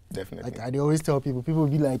island. Definitely. Like I always tell people will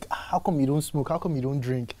be like, how come you don't smoke? How come you don't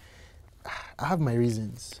drink? I have my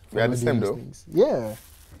reasons. We are the same though. Things. Yeah.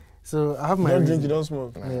 So I have my You don't reasons. drink, you don't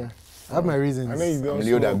smoke. Yeah. I have my reasons. I know you don't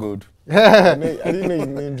Leo that smoke. good. I didn't know you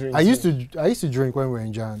didn't drink. I used to drink when we were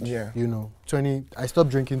in Jan. Yeah. You know, I stopped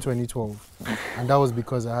drinking 2012, and that was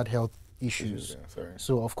because I had health issues. Yeah, sorry.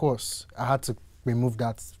 So of course I had to remove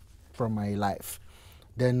that from my life.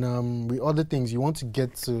 Then with other things, you want to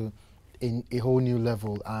get to a whole new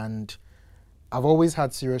level, and I've always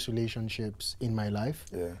had serious relationships in my life.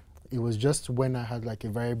 Yeah. It was just when I had like a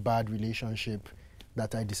very bad relationship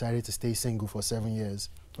that I decided to stay single for 7 years.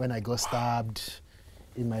 When I got stabbed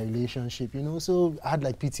in my relationship, you know, so I had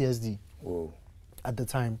like PTSD. Whoa. At the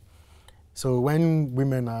time. So when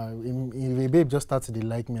women are, if a babe just started to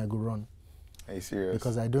like me, I go run. Are you serious?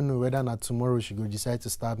 Because I don't know whether or not tomorrow she go decide to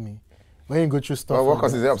stab me. When you go through stuff. Well, what like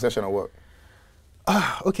causes the obsession or what?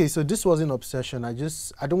 Okay, so this wasn't obsession. I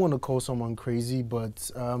don't want to call someone crazy, but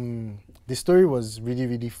the story was really,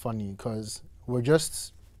 really funny because we're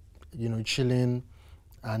just, you know, chilling,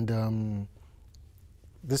 and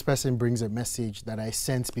this person brings a message that I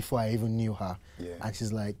sent before I even knew her. Yeah. And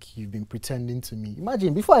she's like, you've been pretending to me.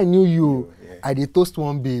 Imagine, before I knew you, Yeah. I did toast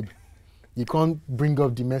one babe. You can't bring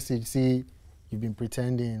up the message, say, you've been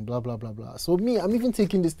pretending, blah, blah, blah, blah. So me, I'm even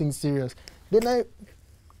taking this thing serious. Then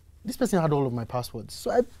this person had all of my passwords.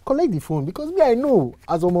 So I collect the phone because me, I know,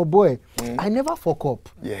 as I'm a boy, I never fuck up.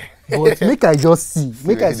 Yeah. But make I just see,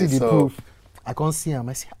 make I see the So- proof. I can't see him.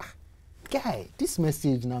 I say, guy, this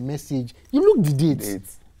message now message. You look the dates.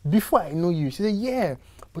 Dates. Before I know you. She said, yeah,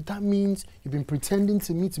 but that means you've been pretending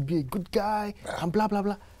to me to be a good guy and blah, blah,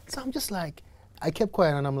 blah. So I'm just like, I kept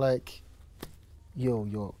quiet and I'm like, yo,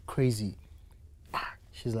 you're crazy.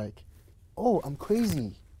 She's like, oh, I'm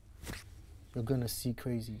crazy. You're gonna see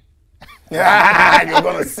crazy. You're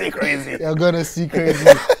gonna see crazy. You're gonna see crazy.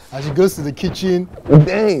 And she goes to the kitchen,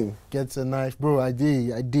 Damn. gets a knife. Bro, I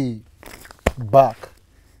did. Back.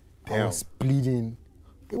 I Damn. was bleeding.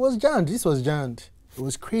 It was jammed. This was jammed. It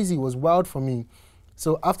was crazy. It was wild for me.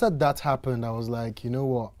 So after that happened, I was like, you know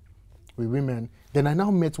what? We're women. Then I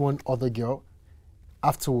now met one other girl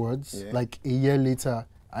afterwards. Yeah. Like a year later,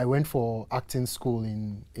 I went for acting school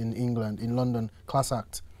in England, in London, class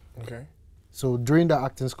act. Okay. So during that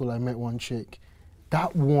acting school, I met one chick.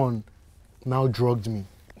 That one now drugged me.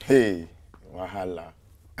 Hey, wahala.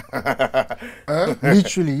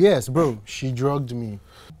 Literally, yes, bro. She drugged me.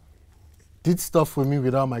 Did stuff with me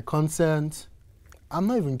without my consent. I'm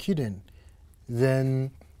not even kidding.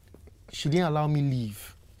 Then she didn't allow me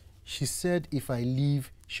leave. She said if I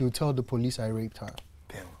leave, she will tell the police I raped her.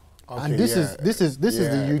 Damn. And this is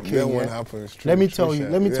the UK. That one yeah? happens. Let me true, tell you. sha.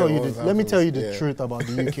 Let me That tell you. one Let me tell you the happens, yeah. truth about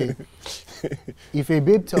the UK. If a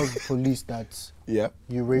babe tells the police that Yeah.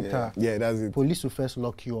 you raped her, Yeah, that's it. police will first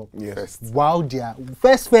lock you up. Yes. First. While they are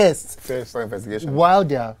first. For investigation. While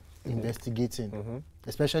they are investigating,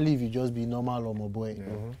 especially if you just be normal or my boy.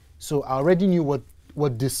 So I already knew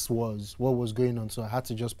what this was, what was going on. So I had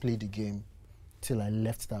to just play the game till I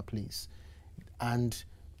left that place. And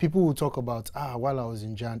people will talk about, while I was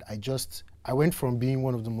in Jand, I went from being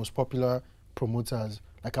one of the most popular promoters.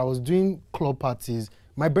 Like I was doing club parties.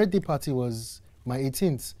 My birthday party was my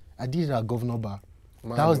 18th. I did it at Governor Bar.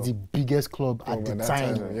 That was the biggest club at the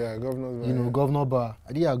time. Yeah, Governor's You know, Governor Bar.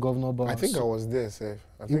 I did it at Governor Bar. I think I was there, Seth.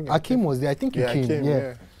 I think Akim was there. I think you Yeah, came. Akim, yeah.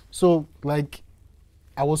 yeah. So like,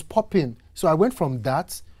 I was popping. So I went from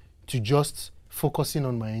that to just focusing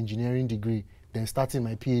on my engineering degree, then starting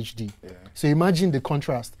my PhD. Yeah. So imagine the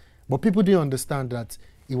contrast. But people didn't understand that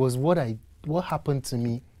it was what happened to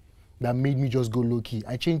me that made me just go low key.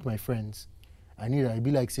 I changed my friends. I knew that I'd be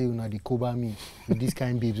like, say, una they cover me with these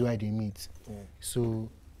kind of babes where they meet. Yeah. So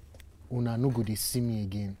una no go they see me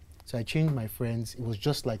again. So I changed my friends. It was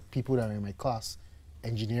just like people that were in my class,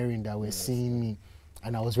 engineering, that were seeing me.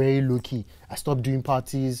 And I was very low key. I stopped doing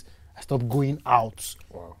parties. I stopped going out.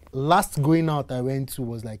 Wow. Last going out I went to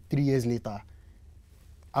was like 3 years later.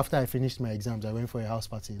 After I finished my exams, I went for a house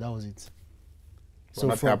party. That was it. So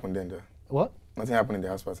nothing happened then, though. What? Nothing happened in the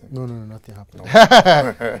house party. No, nothing happened.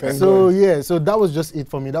 Thank So God. yeah, so that was just it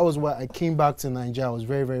for me. That was why I came back to Nigeria. I was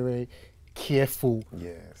very, very, very careful.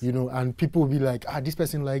 Yes. You know, and people will be like, this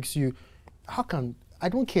person likes you. I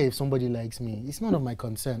don't care if somebody likes me. It's none of my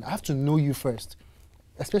concern. I have to know you first,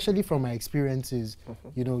 especially from my experiences.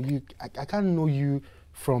 You know, I can't know you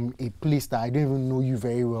from a place that I don't even know you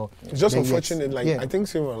very well. It's just then unfortunate. Like, yeah. I think,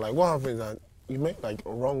 Silver, like, what happens is that you make, like,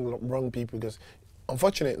 wrong people because,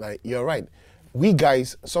 unfortunately, like, you're right. We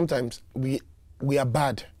guys, sometimes, we are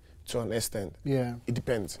bad to an extent. Yeah. It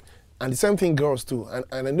depends. And the same thing girls too.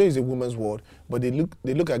 And I know it's a woman's world, but they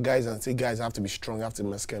look at guys and say guys have to be strong, have to be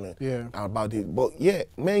masculine about it. But yeah,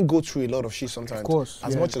 men go through a lot of shit sometimes. Of course.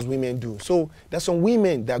 As much as women do. So there's some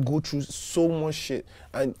women that go through so much shit.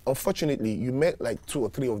 And unfortunately, you met like 2 or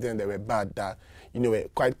 3 of them that were bad, that, you know, were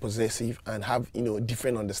quite possessive and have, you know,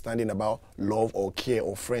 different understanding about love or care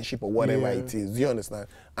or friendship or whatever it is. Do you understand?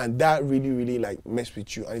 And that really, really like messed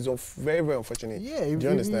with you. And it's very, very unfortunate. Yeah, do you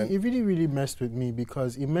understand? It really, really messed with me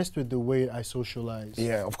because it messed with the way I socialize.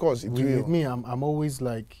 Yeah, of course. With me, I'm always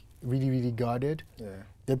like really, really guarded. Yeah.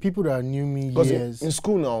 The people that knew me years. In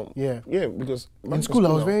school now. Yeah, because in school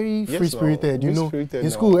I was very free-spirited. You know, in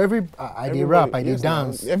school I did rap, I did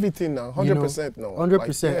dance, everything now, 100% now.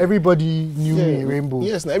 100%. Everybody knew me in Rainbow.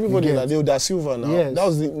 Yes, now everybody like Dasilva now. Yes. That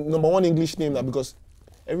was the #1 English name now because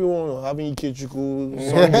everyone was having Ikechuku,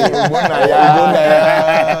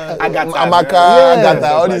 Amaka,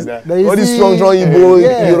 all these strong Igbo,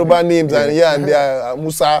 Yoruba names, and they are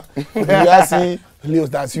Musa, Yasi, Leo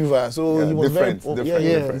Dasilva. So he was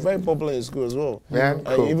very popular in school as well. Yeah,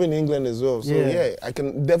 cool. Even in England as well. So yeah, I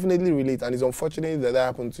can definitely relate, and it's unfortunate that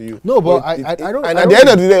happened to you. No, but I don't. And at the end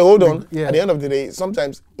of the day, hold on. At the end of the day,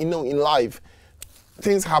 sometimes, you know, in life,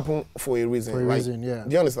 things happen for a reason. For a reason, yeah.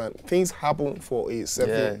 Do you understand? Things happen for a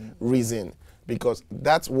certain reason, because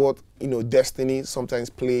that's what, you know, destiny sometimes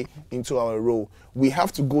play into our role. We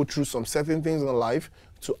have to go through some certain things in life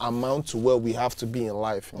to amount to where we have to be in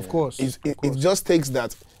life. Of course. It just takes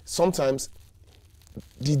that sometimes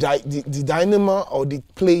the dynamo or the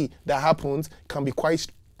play that happens can be quite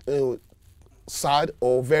sad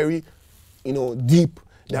or very, you know, deep,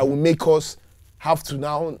 that will make us have to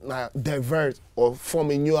now divert or form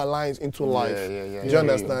a new alliance into life. Do you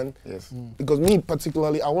understand? Yes. Because me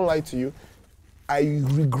particularly, I won't lie to you, I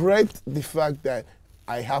regret the fact that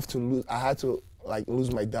I had to like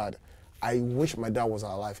lose my dad. I wish my dad was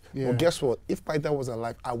alive. But guess what? If my dad was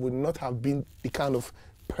alive, I would not have been the kind of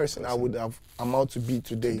person I would have amounted to be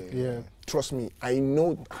today. Yeah. Trust me, I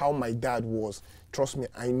know how my dad was. Trust me,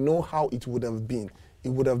 I know how it would have been. It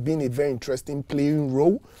would have been a very interesting playing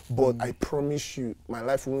role, but I promise you, my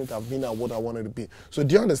life wouldn't have been at what I wanted to be. So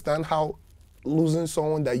do you understand how losing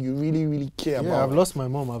someone that you really, really care about? Yeah, I've lost my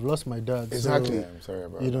mom, I've lost my dad. Exactly. So, I'm sorry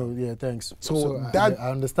about that. You know, thanks. So that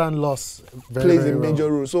I understand loss very, plays very a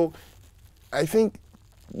major role. So I think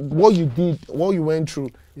what you did, what you went through,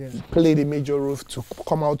 played a major role to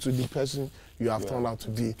come out to the person you have turned out to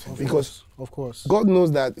be. Because of course, God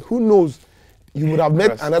knows that, who knows, you would have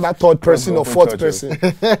met another third person or fourth person.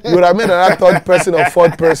 You would have met another third person or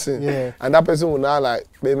fourth person. And that person will now like,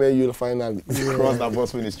 maybe you'll finally cross that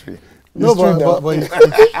boss ministry. No, but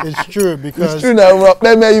it's true because it's true now.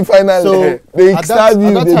 Maybe you finally they stab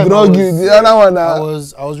you, they drug you. The other one now.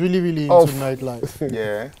 I was really into nightlife.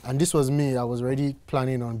 Yeah. And this was me. I was already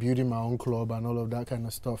planning on building my own club and all of that kind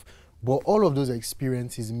of stuff. But all of those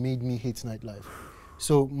experiences made me hate nightlife.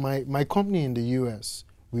 So my company in the US,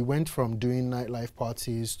 we went from doing nightlife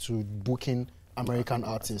parties to booking American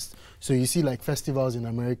artists. So you see like festivals in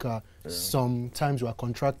America, sometimes we are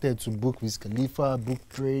contracted to book Wiz Khalifa, book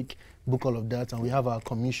Drake, book all of that, and we have our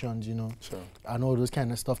commissions, you know, and all those kind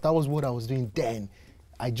of stuff. That was what I was doing then.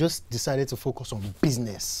 I just decided to focus on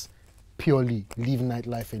business, purely, leave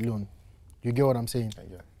nightlife alone. You get what I'm saying?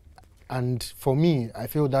 And for me, I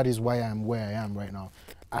feel that is why I'm where I am right now.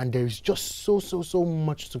 And there's just so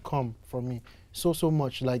much to come from me. So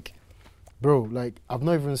much. Like, bro, like, I've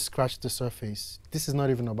not even scratched the surface. This is not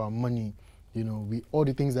even about money. You know, all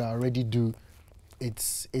the things that I already do,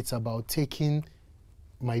 it's about taking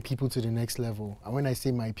my people to the next level. And when I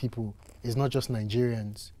say my people, it's not just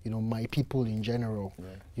Nigerians, you know, my people in general,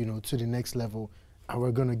 you know, to the next level. And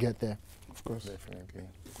we're going to get there. Of course. Definitely.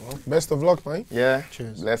 Well, best of luck, man. Yeah.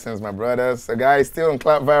 Cheers. Blessings, my brothers. So, guys, still on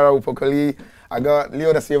Clout Viral with Poco Lee. I got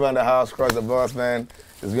Leo Dasilva in the house, cross the boss, man.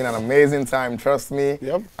 It's been an amazing time, trust me.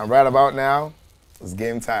 Yep. And right about now, it's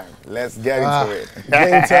game time. Let's get into it.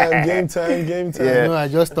 Game time. Yeah. No, I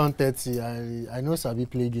just turned 30. I know Sabi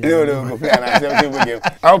play games. No, play an game.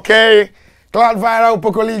 Okay, Clout Viral,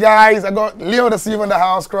 Poco Lee, guys. I got Leo Dasilva in the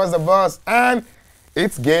house, cross the bus, and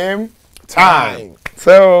it's game time.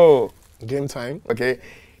 So, game time. Okay,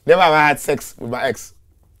 never have I had sex with my ex.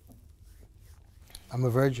 I'm a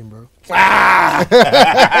virgin, bro.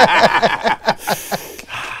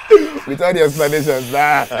 With all the explanations, you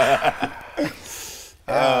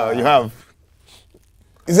have.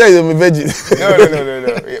 He said I'm a virgin.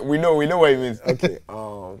 No. We know what it means. Okay.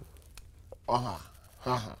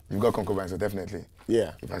 You've got concubines, so definitely.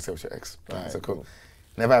 Yeah. You've accepted your ex. Right, So cool. cool.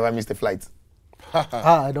 Never ever missed a flight.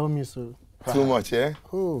 I don't miss so. Too much, yeah?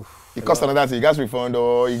 Oof. It cost another thing. You guys refund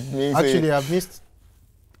or it means Actually, I've missed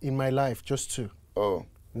in my life just 2. Oh.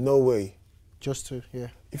 No way. Just 2, yeah.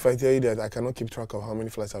 If I tell you that, I cannot keep track of how many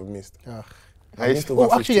flights I've missed. I've missed over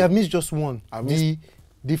 50. Actually, I've missed just 1. I've missed-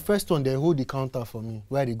 The first one, they hold the counter for me,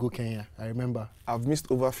 where they go Kenya. I remember. I've missed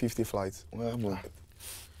over 50 flights. Well,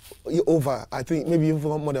 Over, I think maybe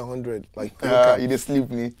over more than 100. Like, you just sleep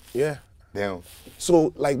me. yeah. Damn.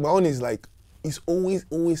 So, like, my own is like, it's always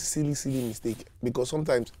silly mistake. Because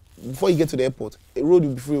sometimes, before you get to the airport, a road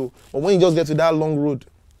will be free. But when you just get to that long road,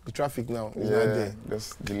 the traffic now is not there.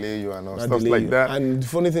 Just delay you and all Not stuff delay like you. that. And the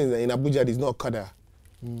funny thing is that in Abuja, there's no Okada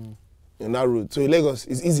in that road. So in Lagos,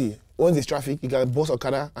 it's easy. Once there's traffic, you can bust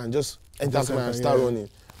Okada and just enter Bust Okada and Okada, start yeah. running.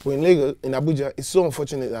 But in Lagos, in Abuja, it's so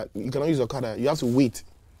unfortunate that you cannot use Okada. You have to wait.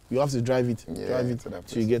 You have to drive it to that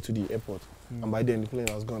till you get to the airport. And by then, the plane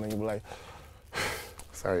was gone and you'll be like,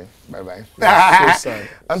 Sorry. Bye-bye. so sad.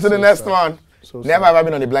 On to the So next sad. one. So Never sad. ever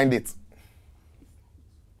been on a blind date.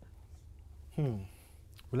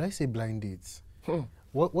 Will I say blind dates?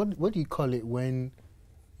 What do you call it when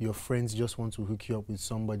your friends just want to hook you up with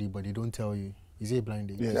somebody but they don't tell you? Is it a blind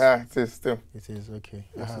date? Yes. Yeah, it is still. It is, okay.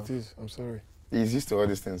 I Yes, have. it is. I'm sorry. He's used to all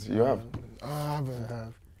these things. You have. I have. My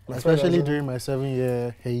friend Especially has- during my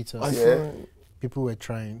 7-year hiatus. My Yeah. friend- People were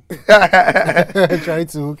trying. Trying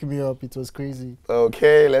to hook me up. It was crazy.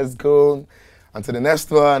 Okay, let's go. On to the next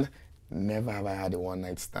one. Never have I had a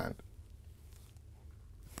one-night stand.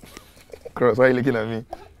 Cross, why are you looking at me?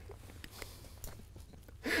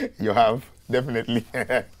 You have, definitely.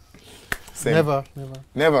 Same.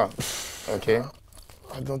 Never. Okay.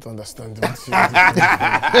 I don't understand.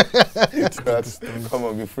 Cross, come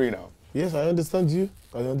on, be free now. Yes, I understand you.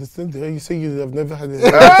 I understand you. You say you have never had a...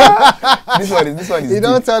 This one is You deep.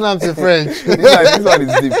 don't turn up to French. This one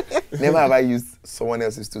is deep. Never have I used someone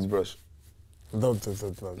else's toothbrush. Don't.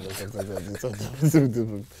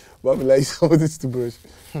 But I'm like, somebody's toothbrush.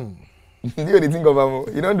 You only think of Amo.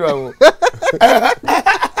 You don't do Amo.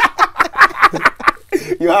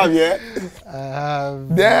 You have, yeah? I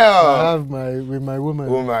have. Damn. I have with my woman.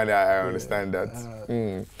 Woman, I understand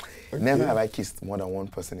that. Never have I kissed more than one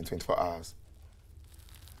person in 24 hours.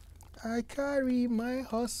 I carry my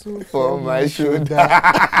hustle For my shoulder.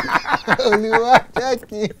 Only one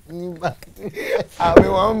taking me back. I'm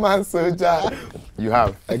a one-man soldier. You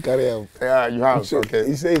have. I carry him. Yeah, you have. So, Okay.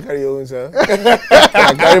 You say you carry your own, sir?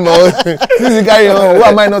 I carry my own. Since you carry your own, why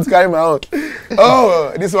am I not carrying my own?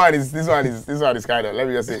 Oh, this one is kind of, let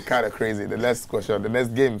me just say, kind of crazy. The next question, the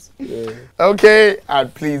next games. Yeah. Okay,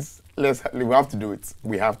 and please, we have to do it.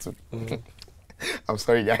 We have to. I'm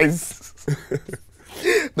sorry, guys.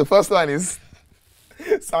 The first one is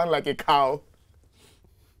sound like a cow.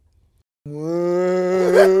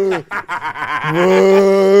 Whoa.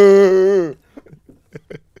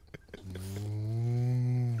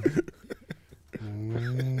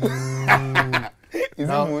 Is it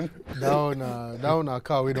moon? Down a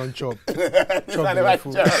car we don't chop. This one the never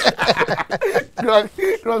food. chop.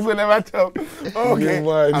 Drugs will never chop. Okay, You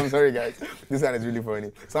mad. I'm sorry, guys. This one is really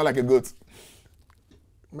funny. Sound like a goat.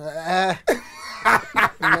 Meh.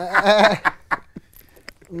 Meh.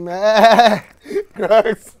 Meh.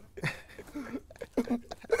 Drugs.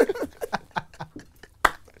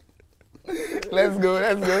 Let's go.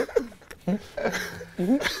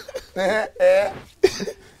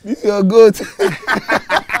 This is your goat.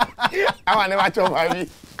 I will never chop, baby.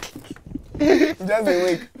 Just a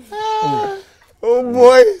week. Oh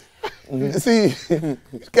boy. See,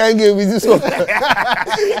 can't give me this one.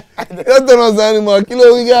 Just turn us animal.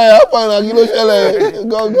 Kilo we got happen and kilo shell.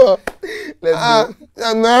 Go. Let's go.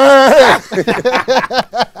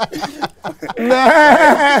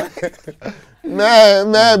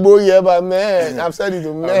 Nah, boy, yeah, but man, I've said it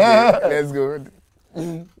to man. Okay, let's go.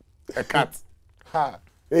 A cat. Ha,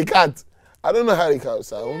 a cat. I don't know how the cat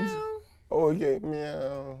sounds. Oh, okay,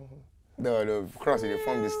 meow. No, cross it.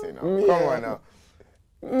 Form this thing now. Meow. Come on now.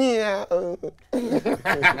 Meow.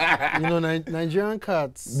 You know, Nigerian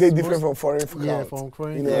cats. They different from foreign cats. Yeah, from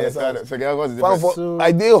foreign You know, Yeah, that's so girl, what's the Fine difference? for,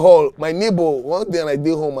 I did hall. My neighbor, one day I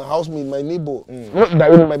did home, my housemate, my neighbor. Not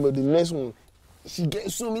that one, my neighbor, the next one. She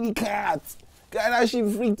gets so many cats. God, that she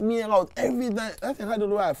freaked me out every time. I think I don't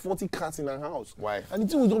know I have 40 cats in her house. Why? And the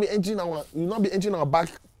thing will not be entering our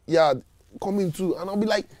backyard coming too. And I'll be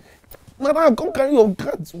like, madam, come carry your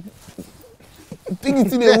cats. Take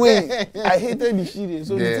it in a way. I hated the shit.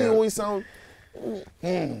 So the Yeah. thing always sound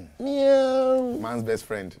meow. Man's best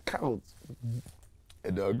friend. Cows.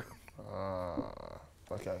 A dog.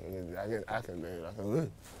 Okay, I can do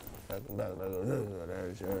it.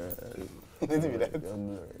 Need to be that.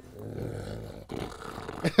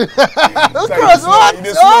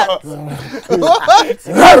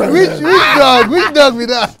 What? Which dog be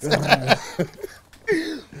that?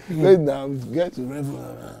 Wait now, get to level.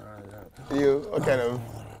 You, what kind of?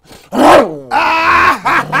 I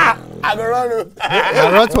go run. Na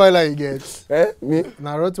Rottweiler you get. Eh? Me?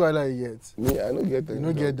 Na Rottweiler you get. Me, I don't get it. You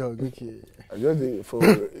no get dog, okay. I just did for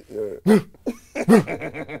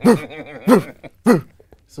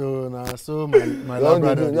So my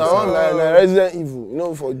Labrador. No, like Resident Evil. You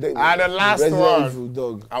know for The last Resident one. Evil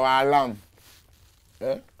dog. Our alarm.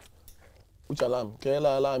 Eh? Which alarm? Can you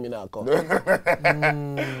alarm in our car?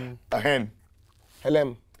 A hen.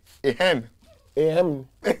 Helem. A hen. Ahem.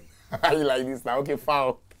 How you like this now? Okay,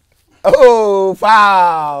 foul. Oh,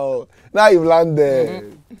 foul! Now you've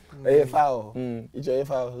landed. Hey, foul. It's your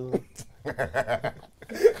foul.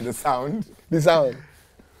 The sound. The sound.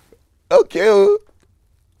 Okay.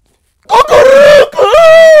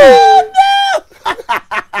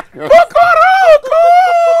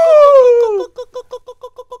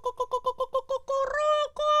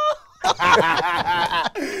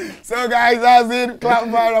 So guys, that's it. Clout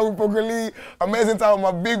Viral with Poco Lee. Amazing time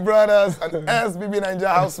with my big brothers and SBB Ninja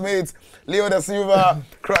housemates. Leo Dasilva,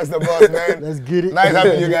 crush the boss, man. Let's get it. Nice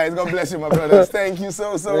having you guys. God bless you, my brothers. Thank you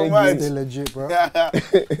so much. Stay legit, bro.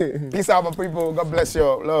 Peace out, my people. God bless you.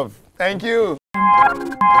 Love. Thank you.